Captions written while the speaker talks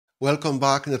Welcome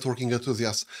back, networking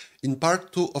enthusiasts. In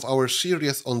part 2 of our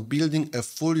series on building a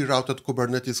fully routed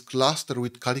Kubernetes cluster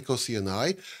with Calico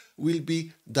CNI, we'll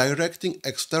be directing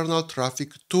external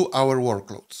traffic to our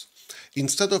workloads.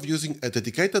 Instead of using a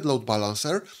dedicated load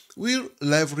balancer, we'll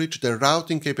leverage the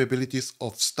routing capabilities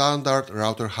of standard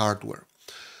router hardware.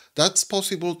 That's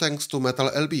possible thanks to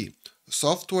MetalLB,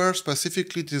 software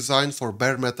specifically designed for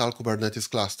bare metal Kubernetes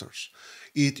clusters.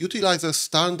 It utilizes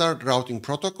standard routing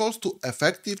protocols to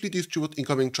effectively distribute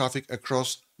incoming traffic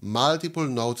across multiple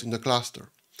nodes in the cluster.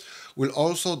 We'll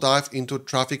also dive into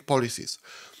traffic policies.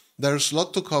 There's a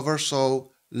lot to cover,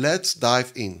 so let's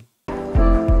dive in.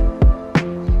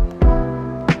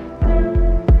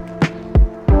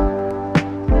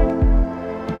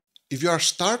 If you are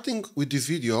starting with this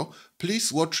video,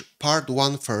 please watch part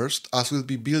 1 first, as we'll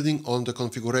be building on the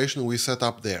configuration we set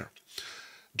up there.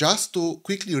 Just to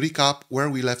quickly recap where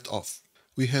we left off.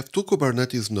 We have two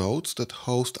Kubernetes nodes that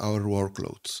host our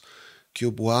workloads,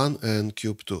 Kube 1 and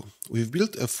Kube 2. We've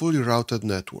built a fully routed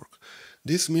network.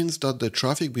 This means that the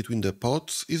traffic between the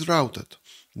pods is routed.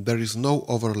 There is no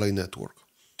overlay network.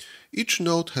 Each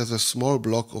node has a small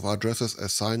block of addresses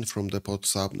assigned from the pod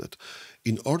subnet.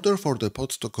 In order for the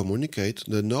pods to communicate,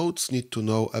 the nodes need to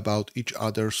know about each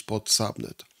other's pod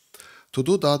subnet. To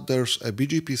do that, there's a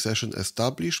BGP session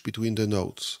established between the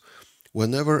nodes.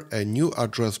 Whenever a new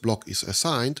address block is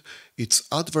assigned, it's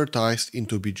advertised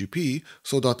into BGP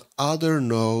so that other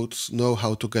nodes know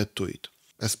how to get to it.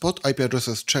 As pod IP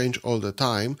addresses change all the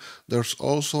time, there's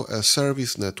also a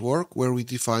service network where we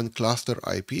define cluster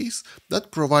IPs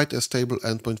that provide a stable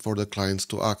endpoint for the clients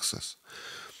to access.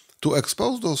 To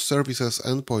expose those services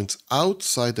endpoints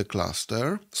outside the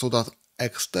cluster so that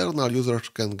external users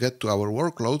can get to our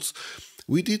workloads,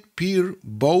 we did peer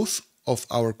both of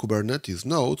our Kubernetes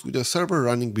nodes with a server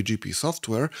running BGP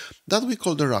software that we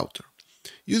call the router.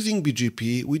 Using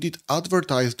BGP, we did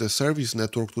advertise the service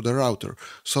network to the router,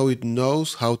 so it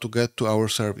knows how to get to our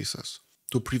services.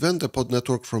 To prevent the pod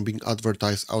network from being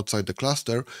advertised outside the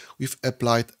cluster, we've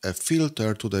applied a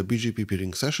filter to the BGP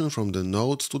peering session from the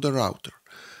nodes to the router.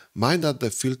 Mind that the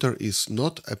filter is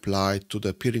not applied to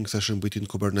the peering session between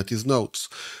Kubernetes nodes.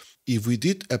 If we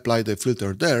did apply the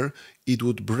filter there, it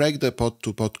would break the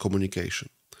pod-to-pod communication.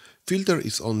 Filter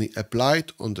is only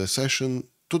applied on the session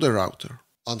to the router.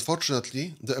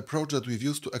 Unfortunately, the approach that we've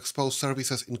used to expose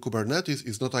services in Kubernetes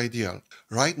is not ideal.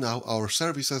 Right now, our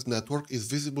services network is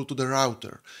visible to the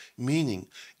router, meaning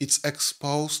it's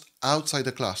exposed outside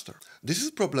the cluster. This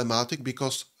is problematic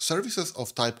because services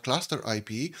of type cluster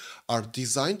IP are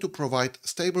designed to provide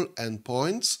stable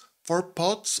endpoints for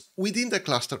pods within the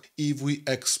cluster. If we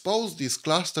expose these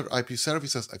cluster IP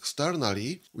services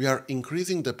externally, we are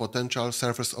increasing the potential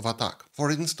surface of attack. For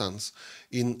instance,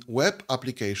 in web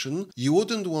application, you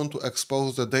wouldn't want to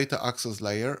expose the data access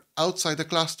layer outside the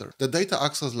cluster. The data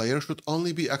access layer should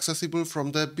only be accessible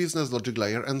from the business logic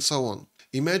layer and so on.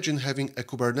 Imagine having a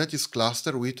Kubernetes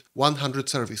cluster with 100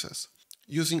 services.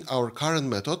 Using our current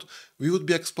method, we would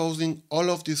be exposing all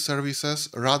of these services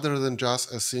rather than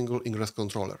just a single ingress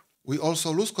controller. We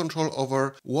also lose control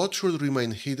over what should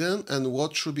remain hidden and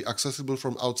what should be accessible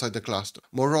from outside the cluster.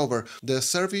 Moreover, the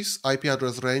service IP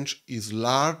address range is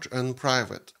large and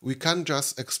private. We can't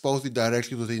just expose it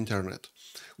directly to the internet.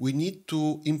 We need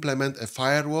to implement a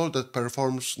firewall that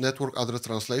performs network address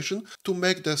translation to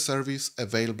make the service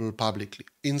available publicly.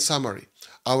 In summary,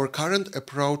 our current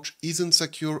approach isn't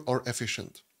secure or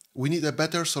efficient. We need a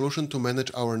better solution to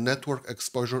manage our network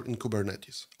exposure in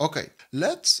Kubernetes. Okay,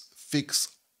 let's fix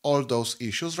all those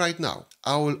issues right now.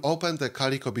 I will open the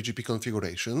Calico BGP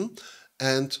configuration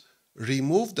and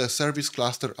remove the service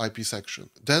cluster IP section.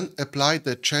 Then apply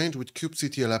the change with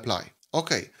kubectl apply.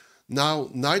 Okay, now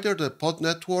neither the pod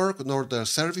network nor the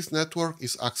service network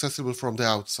is accessible from the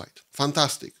outside.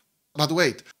 Fantastic. But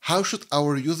wait, how should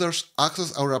our users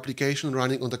access our application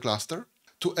running on the cluster?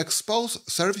 To expose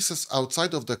services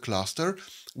outside of the cluster,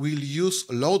 we'll use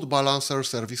load balancer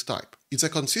service type. It's a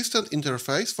consistent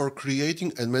interface for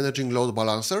creating and managing load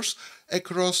balancers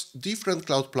across different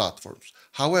cloud platforms.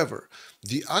 However,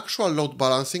 the actual load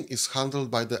balancing is handled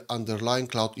by the underlying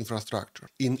cloud infrastructure.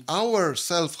 In our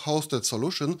self-hosted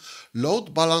solution,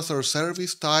 load balancer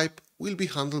service type will be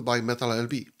handled by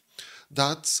MetalLB.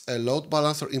 That's a load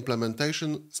balancer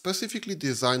implementation specifically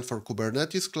designed for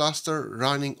Kubernetes cluster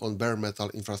running on bare metal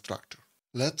infrastructure.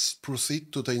 Let's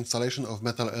proceed to the installation of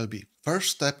MetalLB.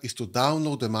 First step is to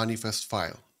download the manifest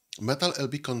file.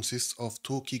 MetalLB consists of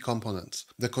two key components: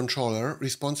 the controller,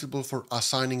 responsible for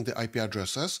assigning the IP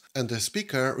addresses, and the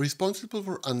speaker, responsible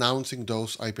for announcing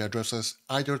those IP addresses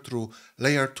either through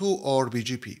Layer 2 or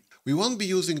BGP. We won't be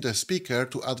using the speaker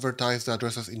to advertise the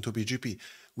addresses into BGP.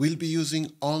 We'll be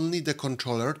using only the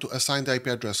controller to assign the IP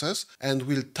addresses, and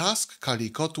we'll task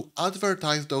Calico to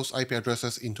advertise those IP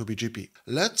addresses into BGP.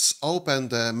 Let's open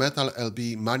the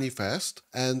MetalLB manifest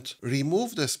and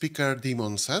remove the speaker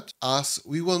daemon set, as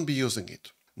we won't be using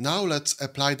it. Now let's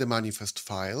apply the manifest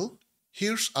file.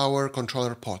 Here's our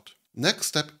controller pod. Next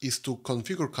step is to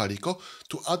configure Calico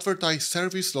to advertise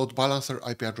service load balancer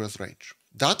IP address range.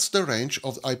 That's the range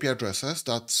of IP addresses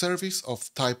that service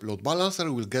of type load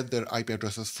balancer will get their IP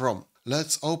addresses from.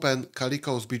 Let's open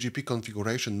Calico's BGP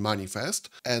configuration manifest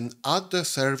and add the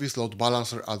service load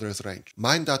balancer address range.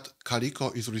 Mind that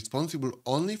Calico is responsible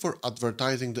only for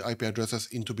advertising the IP addresses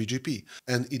into BGP,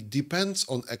 and it depends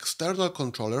on external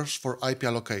controllers for IP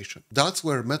allocation. That's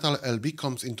where MetalLB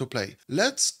comes into play.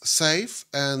 Let's save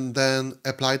and then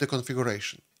apply the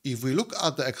configuration. If we look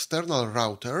at the external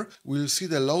router, we'll see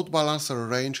the load balancer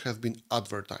range has been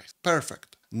advertised.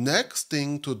 Perfect. Next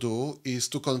thing to do is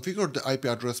to configure the IP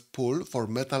address pool for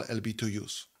MetalLB to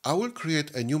use. I will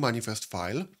create a new manifest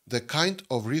file. The kind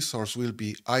of resource will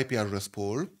be IP address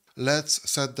pool. Let's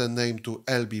set the name to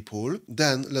LB pool.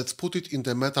 Then let's put it in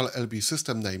the MetalLB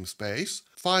system namespace.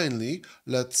 Finally,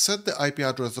 let's set the IP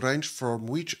address range from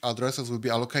which addresses will be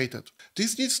allocated.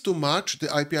 This needs to match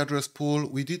the IP address pool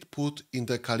we did put in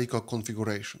the Calico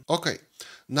configuration. Okay,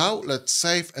 now let's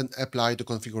save and apply the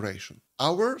configuration.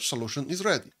 Our solution is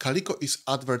ready. Calico is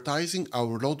advertising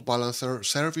our load balancer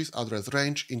service address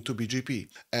range into BGP,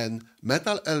 and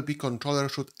MetalLB controller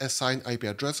should assign IP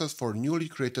addresses for newly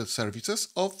created services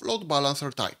of load balancer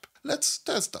type. Let's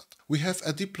test that. We have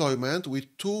a deployment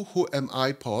with 2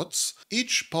 WhoAmI pods.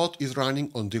 Each pod is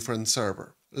running on different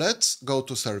server. Let's go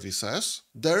to services.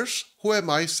 There's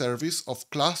WhoAmI service of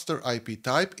cluster IP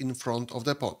type in front of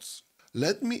the pods.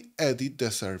 Let me edit the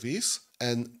service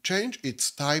and change its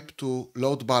type to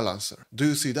load balancer. Do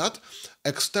you see that?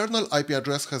 External IP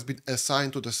address has been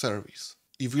assigned to the service.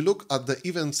 If we look at the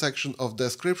event section of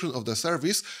description of the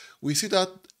service, we see that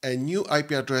a new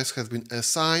IP address has been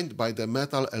assigned by the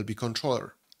MetalLB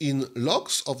controller. In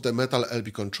logs of the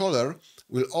MetalLB controller,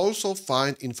 we'll also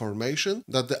find information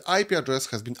that the IP address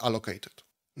has been allocated.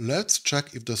 Let's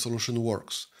check if the solution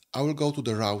works. I will go to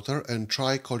the router and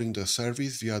try calling the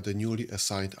service via the newly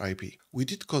assigned IP. We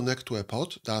did connect to a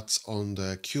pod that's on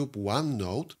the Cube1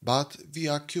 node, but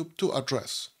via Cube2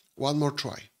 address. One more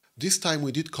try. This time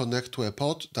we did connect to a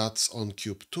pod that's on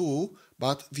Cube2,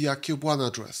 but via Cube1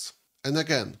 address. And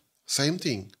again, same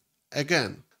thing.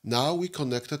 Again, now we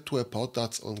connected to a pod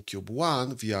that's on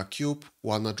Cube1 via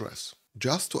Cube1 address.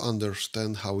 Just to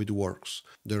understand how it works,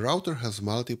 the router has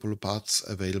multiple paths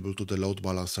available to the load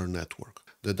balancer network.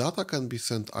 The data can be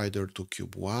sent either to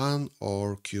Cube1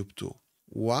 or Cube2.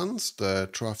 Once the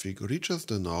traffic reaches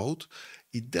the node,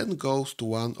 it then goes to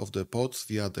one of the pods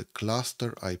via the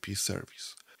cluster IP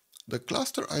service. The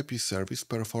cluster IP service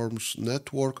performs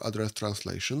network address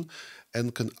translation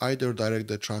and can either direct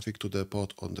the traffic to the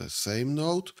pod on the same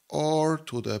node or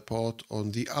to the pod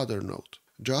on the other node,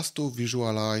 just to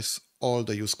visualize all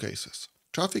the use cases.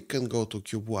 Traffic can go to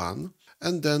Cube1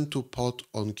 and then to pod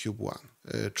on Cube1.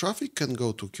 Traffic can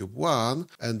go to Cube1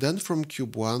 and then from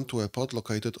Cube1 to a pod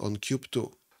located on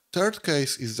Cube2. Third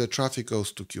case is the traffic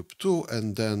goes to Cube2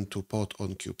 and then to pod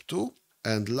on Cube2.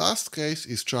 And last case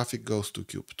is traffic goes to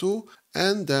Cube2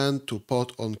 and then to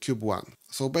pod on Cube1.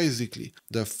 So basically,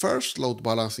 the first load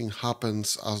balancing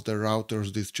happens as the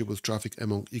routers distribute traffic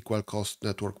among equal cost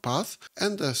network paths,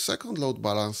 and the second load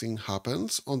balancing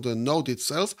happens on the node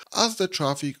itself as the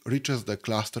traffic reaches the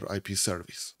cluster IP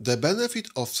service. The benefit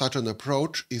of such an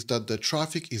approach is that the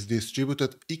traffic is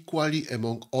distributed equally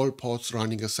among all pods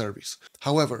running a service.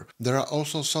 However, there are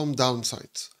also some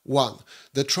downsides. 1.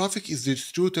 The traffic is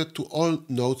distributed to all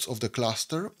nodes of the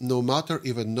cluster, no matter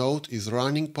if a node is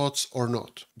running pods or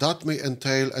not. That may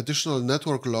entail additional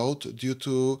network load due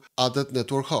to added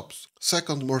network hops.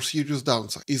 Second, more serious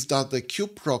downside is that the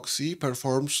kube proxy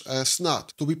performs a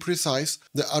SNAT. To be precise,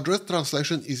 the address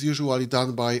translation is usually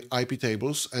done by IP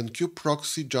tables, and kube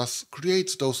proxy just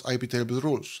creates those IP table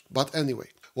rules. But anyway,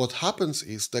 what happens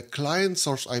is the client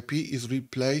source IP is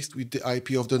replaced with the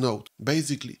IP of the node.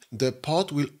 Basically, the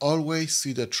pod will always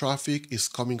see the traffic is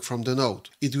coming from the node.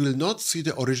 It will not see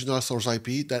the original source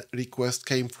IP that request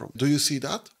came from. Do you see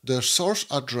that? The source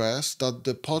address that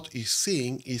the pod is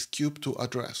seeing is Cube2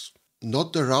 address,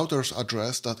 not the router's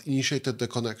address that initiated the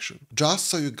connection. Just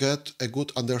so you get a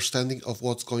good understanding of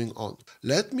what's going on,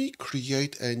 let me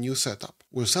create a new setup.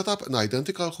 We'll set up an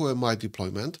identical WhoAmI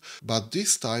deployment, but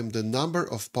this time the number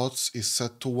of pods is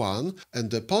set to 1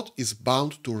 and the pod is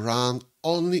bound to run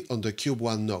only on the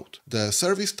Cube1 node. The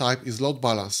service type is load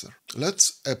balancer.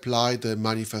 Let's apply the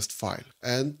manifest file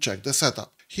and check the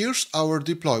setup. Here's our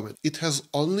deployment. It has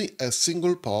only a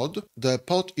single pod. The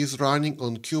pod is running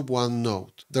on Kube1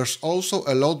 node. There's also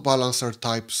a load balancer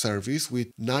type service with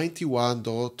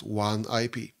 91.1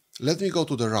 IP. Let me go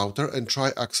to the router and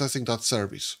try accessing that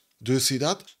service. Do you see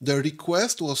that? The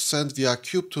request was sent via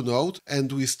Kube2 node and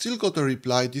we still got a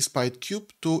reply despite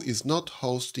Kube2 is not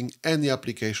hosting any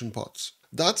application pods.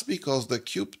 That's because the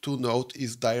Kube2 node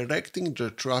is directing the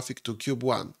traffic to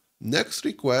Kube1. Next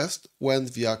request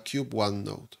went via Kube1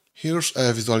 node. Here's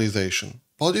a visualization.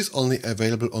 Pod is only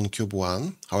available on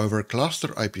Kube1, however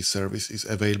cluster IP service is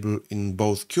available in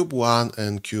both Kube1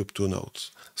 and Kube2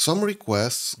 nodes. Some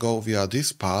requests go via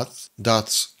this path,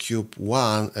 that's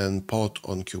Kube1 and pod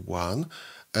on Kube1,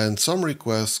 and some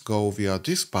requests go via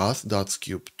this path, that's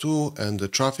Kube2, and the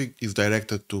traffic is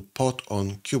directed to pod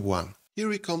on Kube1. Here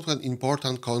we come to an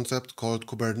important concept called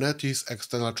Kubernetes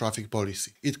external traffic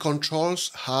policy. It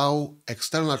controls how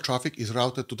external traffic is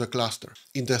routed to the cluster.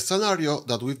 In the scenario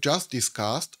that we've just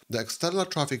discussed, the external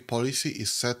traffic policy is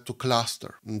set to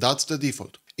cluster. That's the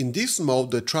default. In this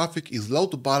mode, the traffic is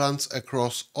load balanced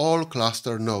across all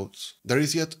cluster nodes. There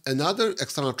is yet another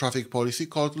external traffic policy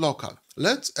called local.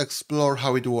 Let's explore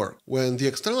how it works. When the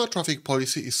external traffic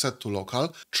policy is set to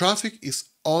local, traffic is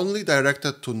only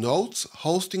directed to nodes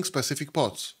hosting specific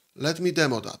pods. Let me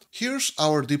demo that. Here's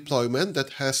our deployment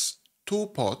that has 2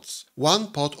 pods,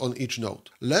 1 pod on each node.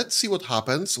 Let's see what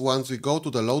happens once we go to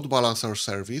the load balancer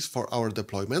service for our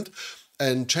deployment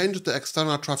and change the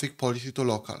external traffic policy to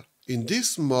local. In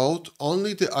this mode,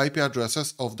 only the IP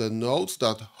addresses of the nodes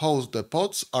that host the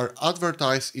pods are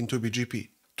advertised into BGP.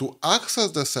 To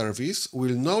access the service,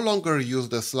 we'll no longer use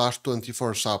the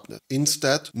 /24 subnet.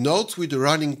 Instead, nodes with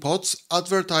running pods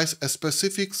advertise a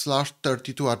specific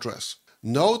 /32 address.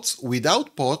 Nodes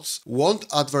without pods won't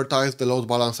advertise the load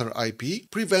balancer IP,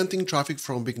 preventing traffic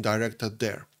from being directed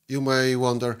there. You may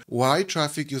wonder why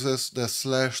traffic uses the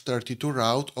 /32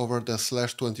 route over the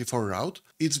 /24 route.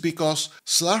 It's because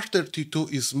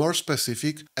 /32 is more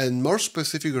specific and more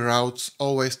specific routes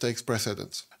always takes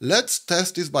precedence. Let's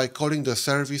test this by calling the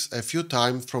service a few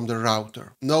times from the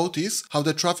router. Notice how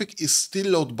the traffic is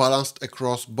still load balanced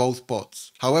across both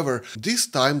pods. However, this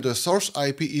time the source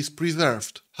IP is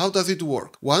preserved. How does it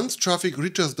work? Once traffic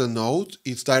reaches the node,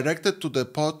 it's directed to the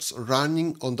pods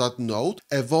running on that node,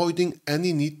 avoiding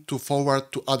any need to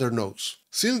forward to other nodes.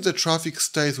 Since the traffic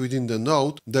stays within the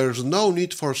node, there's no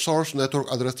need for source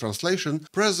network address translation,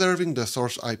 preserving the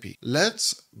source IP.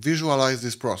 Let's visualize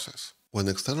this process. When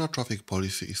external traffic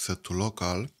policy is set to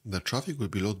local, the traffic will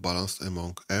be load balanced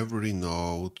among every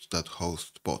node that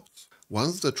hosts pods.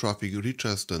 Once the traffic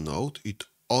reaches the node, it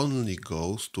only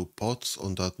goes to pods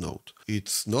on that node.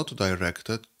 It's not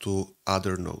directed to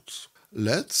other nodes.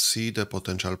 Let's see the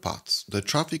potential paths. The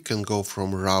traffic can go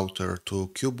from router to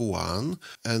Kube1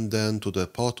 and then to the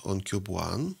pod on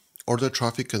Kube1, or the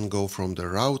traffic can go from the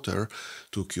router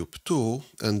to Kube2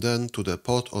 and then to the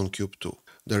pod on Kube2.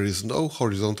 There is no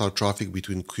horizontal traffic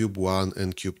between Kube1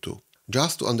 and Kube2.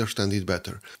 Just to understand it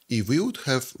better, if we would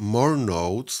have more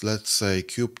nodes, let's say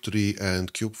Kube3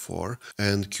 and Kube4,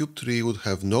 and Kube3 would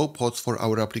have no pods for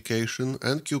our application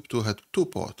and Kube2 had 2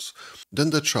 pods, then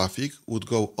the traffic would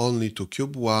go only to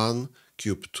Kube1,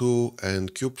 Kube2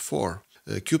 and Kube4.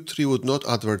 Kube3 would not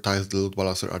advertise the load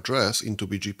balancer address into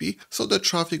BGP, so the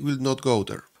traffic will not go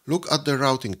there. Look at the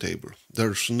routing table.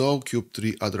 There's no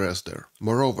Kube3 address there.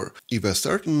 Moreover, if a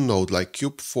certain node like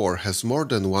Kube4 has more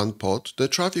than 1 pod, the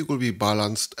traffic will be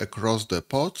balanced across the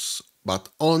pods, but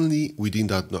only within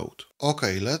that node.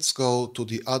 Okay, let's go to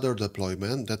the other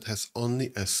deployment that has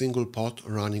only a single pod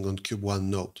running on Kube1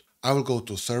 node. I will go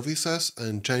to Services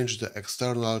and change the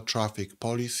external traffic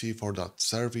policy for that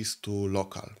service to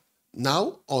local.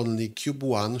 Now only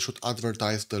Kube1 should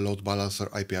advertise the load balancer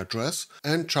IP address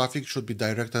and traffic should be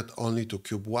directed only to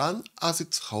Kube1 as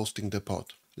it's hosting the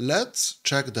pod. Let's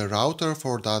check the router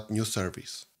for that new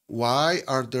service. Why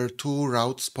are there 2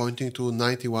 routes pointing to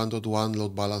 91.1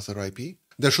 load balancer IP?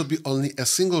 There should be only a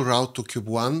single route to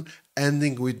Kube1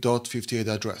 ending with .58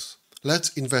 address.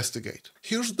 Let's investigate.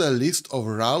 Here's the list of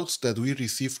routes that we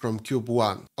received from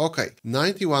Kube1. Okay,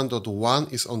 91.1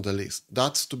 is on the list.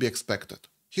 That's to be expected.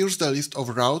 Here's the list of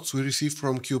routes we received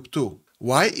from Kube2.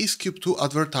 Why is Kube2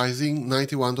 advertising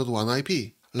 91.1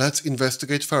 IP? Let's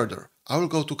investigate further. I will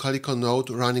go to Calico node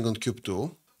running on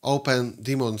Kube2, open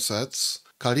daemon sets,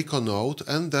 Calico node,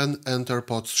 and then enter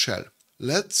pods shell.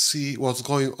 Let's see what's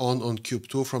going on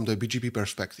Kube2 from the BGP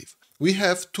perspective. We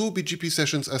have 2 BGP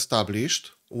sessions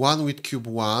established, one with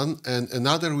Kube1 and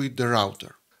another with the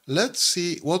router. Let's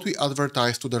see what we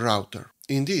advertise to the router.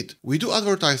 Indeed, we do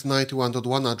advertise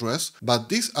 91.1 address, but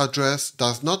this address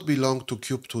does not belong to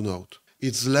Kube2 node.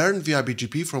 It's learned via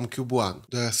BGP from Kube1.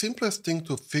 The simplest thing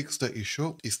to fix the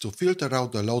issue is to filter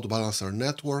out the load balancer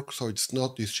network so it's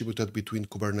not distributed between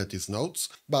Kubernetes nodes,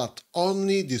 but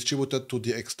only distributed to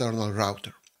the external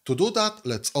router. To do that,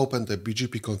 let's open the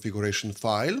BGP configuration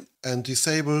file and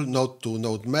disable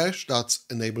node-to-node mesh that's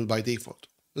enabled by default.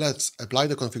 Let's apply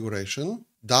the configuration.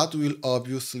 That will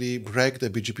obviously break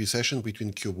the BGP session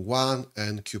between Kube1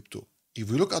 and Kube2. If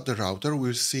we look at the router,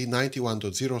 we'll see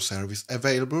 91.0 service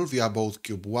available via both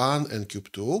Kube1 and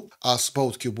Kube2, as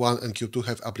both Kube1 and Kube2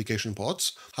 have application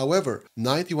pods. However,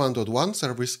 91.1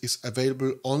 service is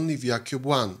available only via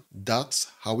Kube1.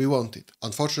 That's how we want it.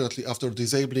 Unfortunately, after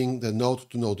disabling the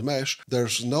node-to-node mesh,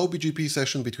 there's no BGP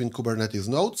session between Kubernetes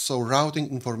nodes, so routing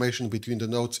information between the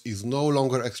nodes is no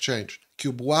longer exchanged.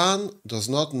 Kube1 does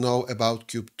not know about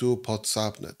Kube2 pod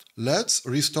subnet. Let's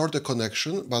restore the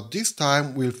connection, but this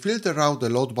time we'll filter out the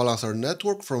load balancer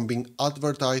network from being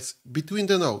advertised between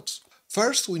the nodes.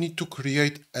 First, we need to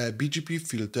create a BGP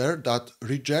filter that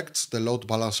rejects the load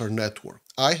balancer network.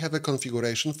 I have a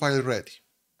configuration file ready.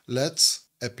 Let's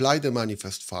apply the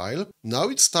manifest file. Now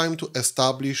it's time to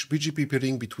establish BGP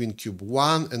peering between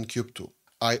Kube1 and Kube2.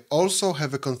 I also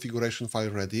have a configuration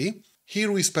file ready. Here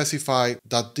we specify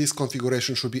that this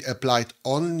configuration should be applied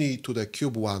only to the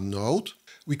Kube1 node.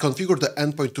 We configure the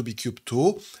endpoint to be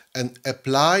Kube2 and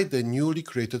apply the newly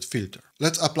created filter.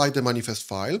 Let's apply the manifest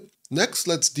file. Next,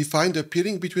 let's define the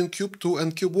peering between Kube2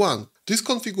 and Kube1. This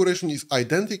configuration is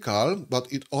identical,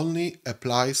 but it only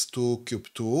applies to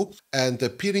Kube2 and the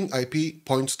peering IP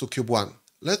points to Kube1.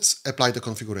 Let's apply the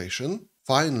configuration.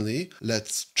 Finally,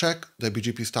 let's check the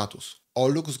BGP status. All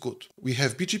looks good. We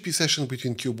have BGP session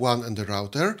between Kube1 and the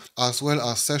router, as well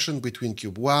as session between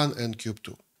Kube1 and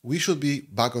Kube2. We should be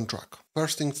back on track.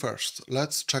 First thing first,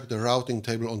 let's check the routing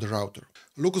table on the router.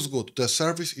 Looks good, the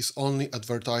service is only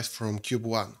advertised from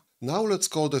Kube1. Now let's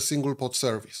call the single pod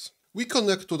service. We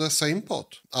connect to the same pod.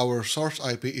 Our source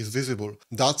IP is visible.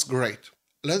 That's great.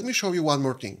 Let me show you one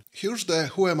more thing. Here's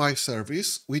the WhoAmI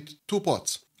service with two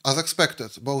pods. As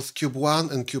expected, both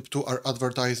Kube1 and Kube2 are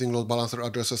advertising load balancer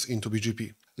addresses into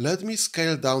BGP. Let me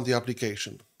scale down the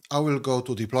application. I will go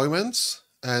to deployments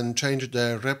and change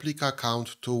the replica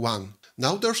count to 1.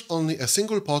 Now there's only a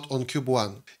single pod on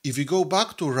Kube1. If we go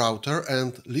back to router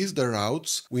and list the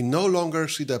routes, we no longer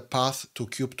see the path to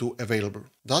Kube2 available.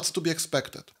 That's to be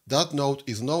expected. That node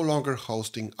is no longer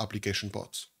hosting application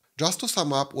pods. Just to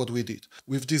sum up what we did,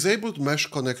 we've disabled mesh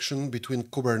connection between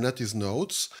Kubernetes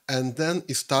nodes and then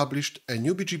established a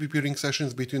new BGP peering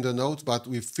sessions between the nodes, but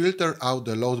we filter out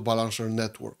the load balancer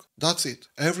network. That's it.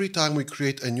 Every time we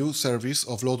create a new service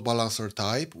of load balancer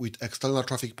type with external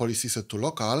traffic policy set to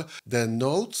local, the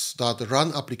nodes that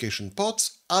run application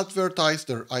pods advertise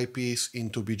their IPs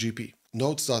into BGP.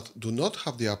 Nodes that do not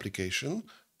have the application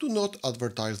do not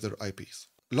advertise their IPs.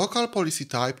 Local policy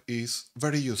type is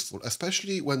very useful,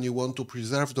 especially when you want to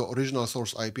preserve the original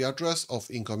source IP address of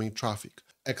incoming traffic.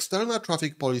 External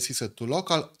traffic policy set to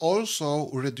local also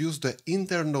reduce the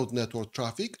inter-node network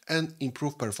traffic and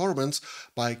improve performance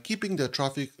by keeping the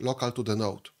traffic local to the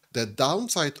node. The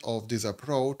downside of this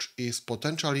approach is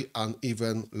potentially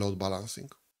uneven load balancing.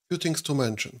 Few things to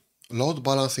mention. Load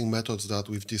balancing methods that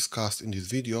we've discussed in this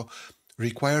video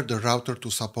require the router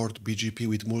to support BGP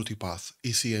with multipath,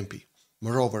 ECMP.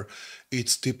 Moreover,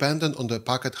 it's dependent on the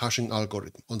packet hashing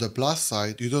algorithm. On the plus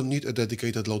side, you don't need a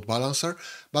dedicated load balancer,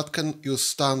 but can use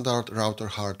standard router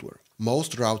hardware.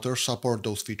 Most routers support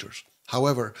those features.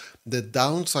 However, the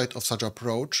downside of such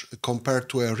approach compared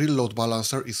to a real load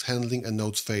balancer is handling a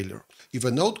node's failure. If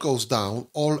a node goes down,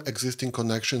 all existing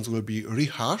connections will be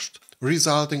rehashed,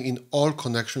 resulting in all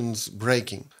connections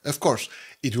breaking. Of course,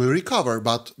 it will recover,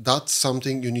 but that's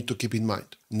something you need to keep in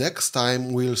mind. Next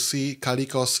time we'll see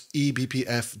Calico's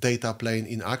eBPF data plane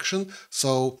in action,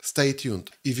 so stay tuned.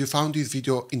 If you found this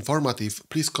video informative,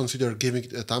 please consider giving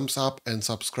it a thumbs up and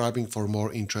subscribing for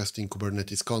more interesting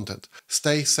Kubernetes content.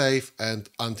 Stay safe and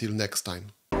until next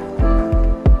time.